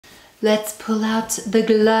Let's pull out the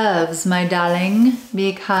gloves, my darling,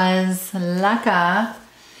 because LECA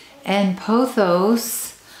and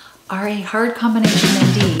Pothos are a hard combination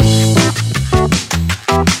indeed.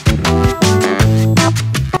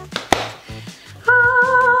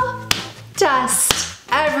 Ah, dust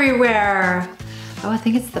everywhere. Oh, I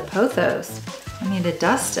think it's the Pothos. I need to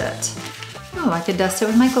dust it. Oh, I could dust it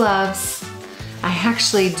with my gloves. I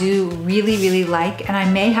actually do really like, and I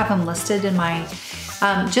may have them listed in my,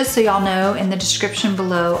 just so y'all know, in the description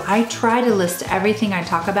below, I try to list everything I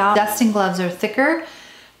talk about. Dusting gloves are thicker,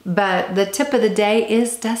 but the tip of the day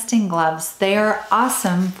is dusting gloves. They are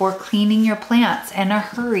awesome for cleaning your plants in a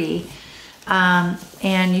hurry.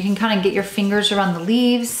 And you can kind of get your fingers around the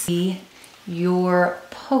leaves. Your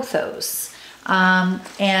Pothos.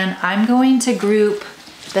 And I'm going to group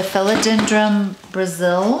the Philodendron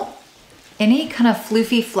Brazil, any kind of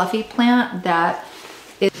floofy, fluffy plant that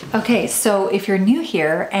is, okay, so if you're new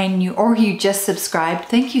here and you just subscribed,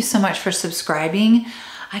 thank you so much for subscribing.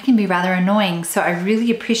 I can be rather annoying, so I really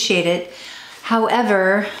appreciate it.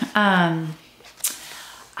 However, I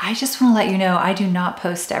just want to let you know I do not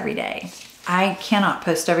post every day. I cannot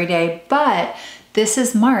post every day, but this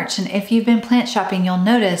is March, and if you've been plant shopping, you'll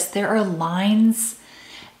notice there are lines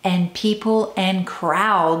and people and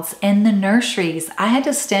crowds in the nurseries. I had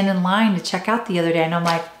to stand in line to check out the other day, and I'm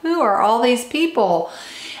like, who are all these people?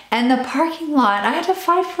 And the parking lot, I had to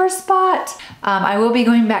fight for a spot. I will be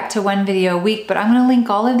going back to one video a week, but I'm gonna link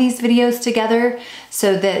all of these videos together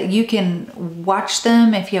so that you can watch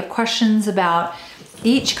them if you have questions about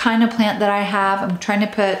each kind of plant that I have. I'm trying to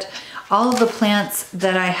put all of the plants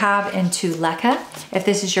that I have into LECA. If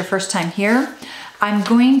this is your first time here,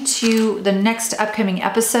 the next upcoming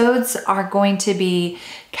episodes are going to be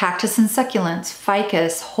cactus and succulents,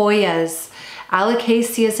 ficus, Hoyas,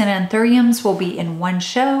 alocasias and anthuriums will be in one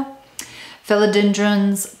show.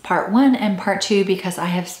 Philodendrons part 1 and part 2, because I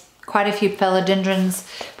have quite a few philodendrons.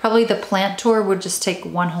 Probably the plant tour would just take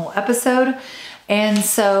one whole episode. And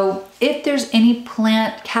so if there's any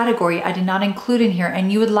plant category I did not include in here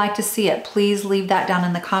and you would like to see it, please leave that down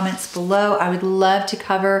in the comments below. I would love to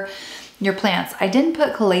cover your plants. I didn't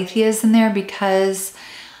put calatheas in there because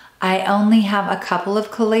I only have a couple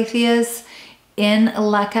of calatheas in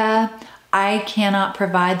LECA. I cannot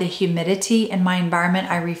provide the humidity in my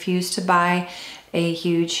environment. I refuse to buy a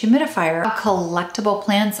huge humidifier. Collectible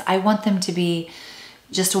plants, I want them to be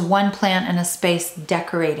just one plant in a space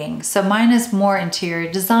decorating. So mine is more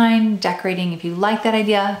interior design, decorating. If you like that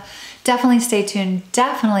idea, definitely stay tuned,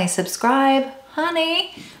 definitely subscribe,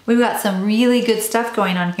 honey. We've got some really good stuff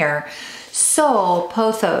going on here. So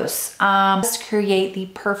Pothos, just create the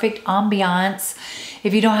perfect ambiance.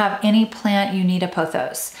 If you don't have any plant, you need a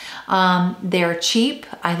Pothos. They're cheap.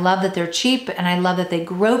 I love that they're cheap, and I love that they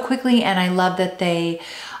grow quickly, and I love that they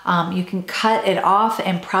you can cut it off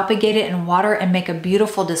and propagate it in water and make a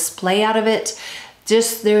beautiful display out of it.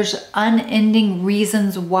 Just there's unending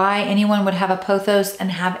reasons why anyone would have a Pothos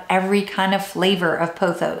and have every kind of flavor of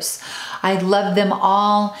Pothos. I love them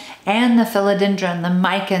all, and the Philodendron, the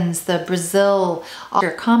Micans, the Brazil.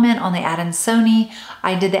 Your comment on the Adansonii.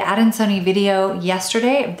 I did the Adansonii video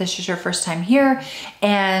yesterday, if this is your first time here,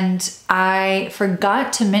 and I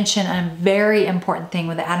forgot to mention a very important thing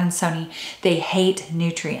with the Adansonii. They hate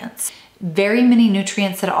nutrients. Very many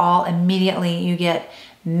nutrients at all. Immediately you get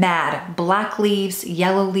mad. Black leaves,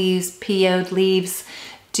 yellow leaves, PO'd leaves.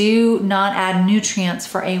 Do not add nutrients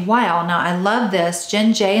for a while. Now I love this.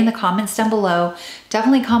 Jen J in the comments down below.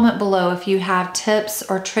 Definitely comment below if you have tips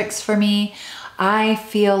or tricks for me. I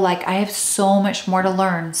feel like I have so much more to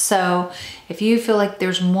learn. So if you feel like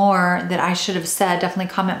there's more that I should have said,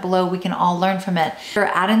 definitely comment below. We can all learn from it. For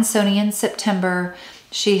Adansonii in September,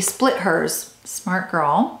 she split hers. Smart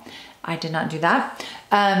girl. I did not do that.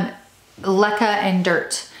 LECA and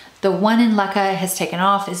dirt. The one in LECA has taken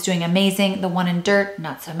off, is doing amazing. The one in dirt,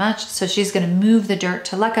 not so much. So she's gonna move the dirt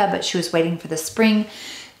to LECA, but she was waiting for the spring.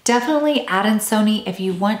 Definitely Adansonii, if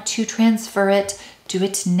you want to transfer it, do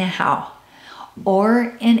it now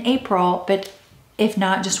or in April, but if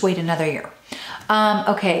not, just wait another year.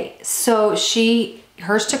 Okay, so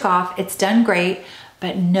hers took off, it's done great,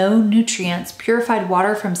 but no nutrients. Purified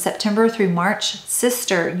water from September through March.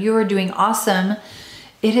 Sister, you are doing awesome.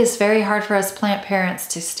 It is very hard for us plant parents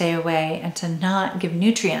to stay away and to not give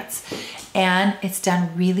nutrients. And it's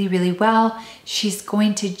done really well. She's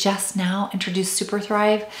going to just now introduce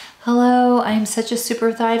SuperThrive. Hello, I'm such a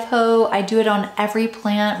SuperThrive ho. I do it on every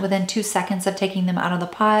plant within 2 seconds of taking them out of the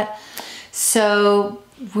pot. So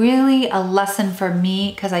really a lesson for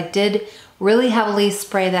me, because I did really heavily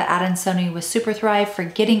spray that Adansonii with SuperThrive,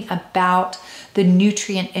 forgetting about the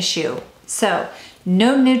nutrient issue. So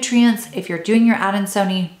No nutrients. If you're doing your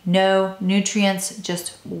Adansonii, no nutrients.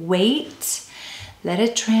 Just wait, let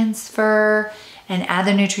it transfer, and add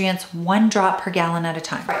the nutrients 1 drop per gallon at a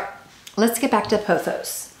time. All right, let's get back to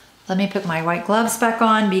Pothos. Let me put my white gloves back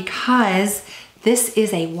on because this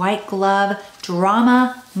is a white glove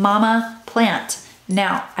drama mama plant.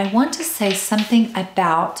 Now, I want to say something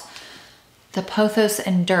about the Pothos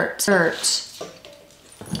and dirt.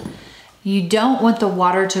 You don't want the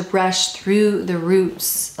water to rush through the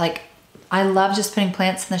roots. Like, I love just putting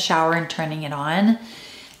plants in the shower and turning it on.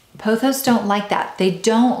 Pothos don't like that. They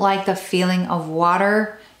don't like the feeling of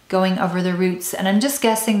water going over the roots. And I'm just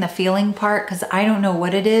guessing the feeling part because I don't know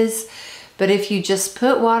what it is. But if you just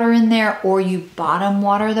put water in there or you bottom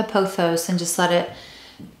water the Pothos and just let it,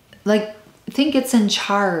 like, think it's in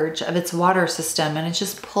charge of its water system and it's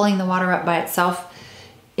just pulling the water up by itself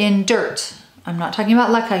in dirt. I'm not talking about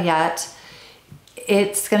LECA yet.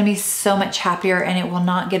 It's gonna be so much happier and it will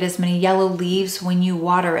not get as many yellow leaves when you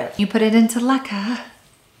water it. You put it into LECA.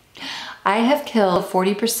 I have killed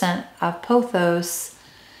 40% of Pothos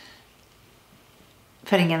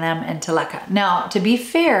putting them into LECA. Now, to be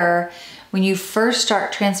fair, when you first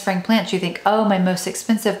start transferring plants, you think, oh, my most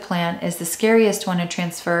expensive plant is the scariest one to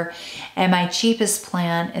transfer and my cheapest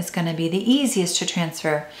plant is gonna be the easiest to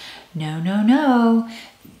transfer. No, no, no.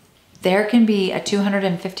 There can be a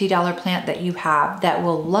 $250 plant that you have that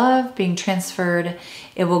will love being transferred.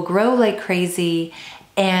 It will grow like crazy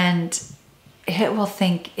and it will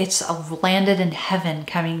think it's landed in heaven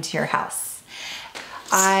coming to your house.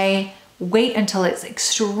 I wait until it's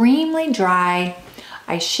extremely dry.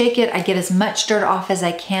 I shake it, I get as much dirt off as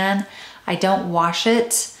I can. I don't wash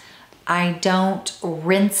it. I don't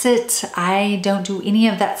rinse it. I don't do any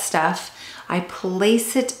of that stuff. I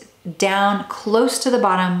place it down close to the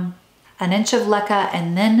bottom, 1 inch of LECA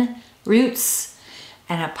and then roots,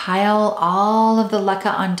 and I pile all of the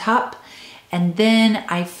LECA on top. And then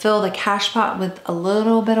I fill the cache pot with a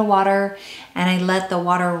little bit of water and I let the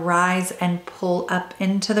water rise and pull up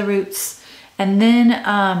into the roots. And then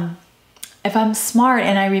if I'm smart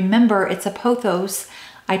and I remember it's a Pothos,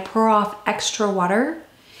 I pour off extra water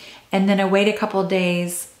and then I wait a couple of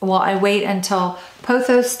days. Well, I wait until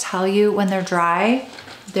Pothos tell you when they're dry.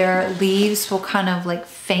 Their leaves will kind of like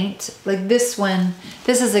faint. Like this one,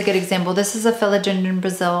 this is a good example. This is a philodendron in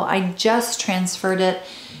Brazil. I just transferred it.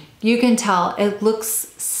 You can tell it looks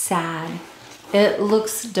sad. It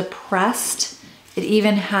looks depressed. It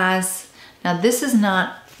even has, now this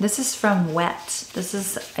is from wet. This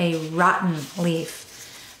is a rotten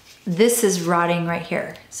leaf. This is rotting right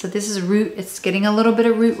here. So this is root, it's getting a little bit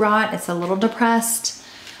of root rot. It's a little depressed.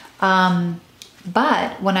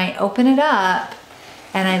 But when I open it up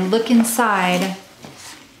and I look inside,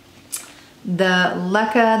 the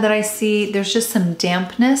LECA that I see, there's just some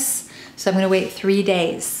dampness. So I'm gonna wait 3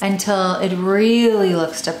 days until it really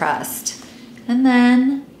looks depressed. And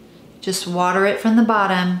then just water it from the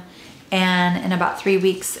bottom, and in about 3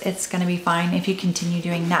 weeks, it's gonna be fine if you continue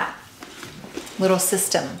doing that little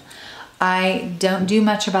system. I don't do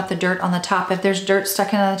much about the dirt on the top. If there's dirt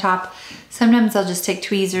stuck in on the top, sometimes I'll just take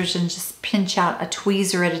tweezers and just pinch out a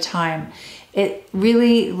tweezer at a time. It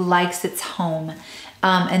really likes its home.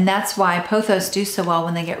 And that's why Pothos do so well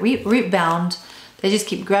when they get root bound. They just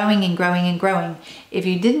keep growing and growing and growing. If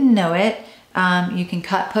you didn't know it, you can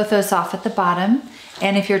cut Pothos off at the bottom.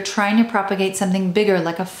 And if you're trying to propagate something bigger,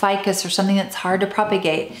 like a ficus or something that's hard to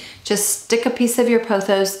propagate, just stick a piece of your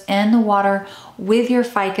Pothos in the water with your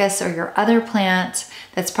ficus or your other plant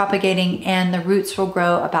that's propagating, and the roots will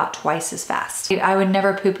grow about twice as fast. I would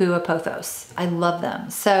never poo-poo a Pothos. I love them.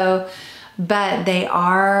 So, but they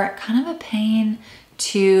are kind of a pain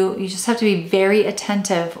to, you just have to be very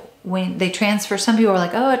attentive when they transfer. Some people are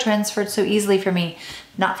like, oh, it transferred so easily for me.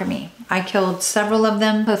 Not for me. I killed several of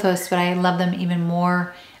them, Pothos, but I love them even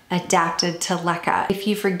more adapted to LECA. If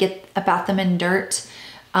you forget about them in dirt,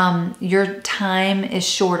 your time is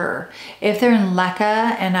shorter. If they're in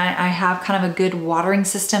LECA and I have kind of a good watering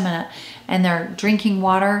system and they're drinking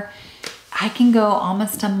water, I can go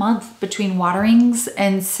almost a month between waterings.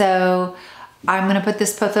 And so I'm gonna put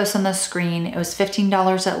this Pothos on the screen. It was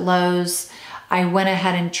 $15 at Lowe's. I went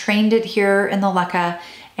ahead and trained it here in the LECA,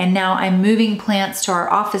 and now I'm moving plants to our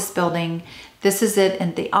office building. This is it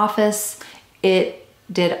in the office. It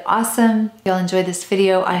did awesome. If y'all enjoyed this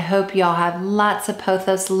video, I hope y'all have lots of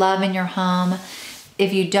Pothos love in your home.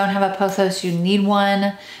 If you don't have a Pothos, you need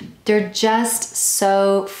one. They're just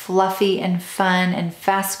so fluffy and fun and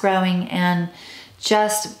fast growing and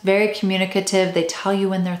just very communicative. They tell you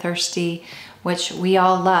when they're thirsty, which we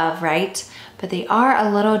all love, right? But they are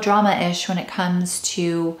a little drama-ish when it comes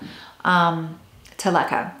to to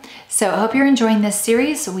LECA. So I hope you're enjoying this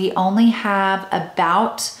series. We only have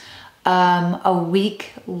about a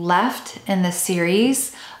week left in the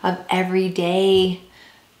series of everyday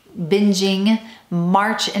binging,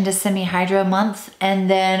 March into SEMIHYDRO month, and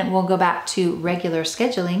then we'll go back to regular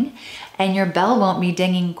scheduling and your bell won't be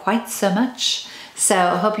dinging quite so much. So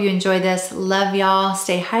I hope you enjoy this. Love y'all.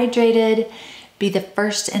 Stay hydrated. Be the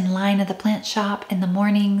first in line at the plant shop in the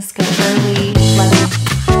mornings. Go early. Love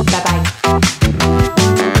you. Bye-bye.